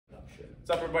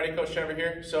What's up everybody, Coach Trevor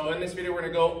here. So in this video, we're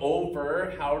gonna go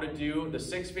over how to do the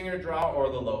 6-finger draw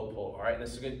or the low pull, all right? And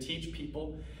this is gonna teach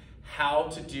people how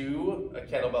to do a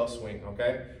kettlebell swing,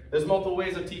 okay? There's multiple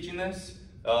ways of teaching this.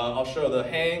 I'll show the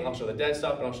hang, I'll show the dead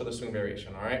stop, and I'll show the swing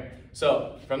variation, all right?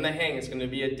 So from the hang, it's gonna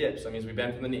be a dip, so that means we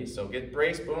bend from the knees. So get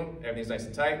braced, boom, everything's nice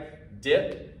and tight.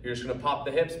 Dip, you're just gonna pop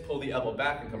the hips, pull the elbow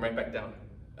back, and come right back down.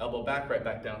 Elbow back, right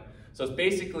back down. So it's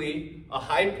basically a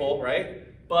high pull,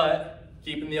 right? But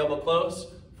keeping the elbow close,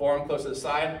 forearm close to the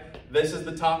side. This is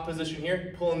the top position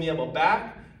here, pulling the elbow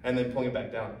back and then pulling it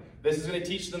back down. This is gonna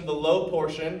teach them the low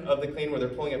portion of the clean where they're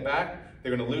pulling it back.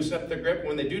 They're gonna loosen up their grip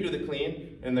when they do the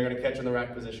clean, and they're gonna catch in the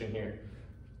rack position here.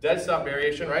 Dead stop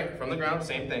variation, right? From the ground,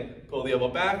 same thing. Pull the elbow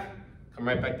back, come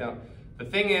right back down. The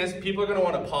thing is, people are gonna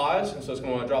wanna pause, and so it's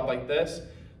gonna wanna drop like this.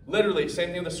 Literally, same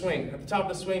thing with the swing. At the top of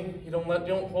the swing, you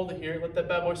don't hold it here, let that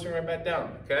bad boy swing right back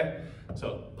down, okay?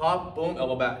 So pop, boom,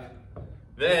 elbow back.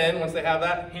 Then, once they have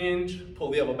that, hinge,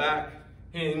 pull the elbow back,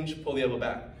 hinge, pull the elbow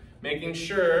back. Making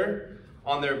sure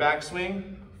on their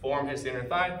backswing, forearm hits the inner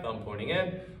thigh, thumb pointing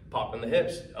in, popping the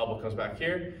hips, elbow comes back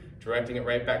here, directing it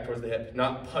right back towards the hip.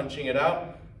 Not punching it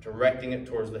out, directing it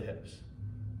towards the hips.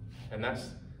 And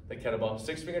that's the kettlebell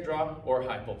 6-finger draw or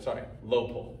high pull, sorry, low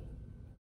pull.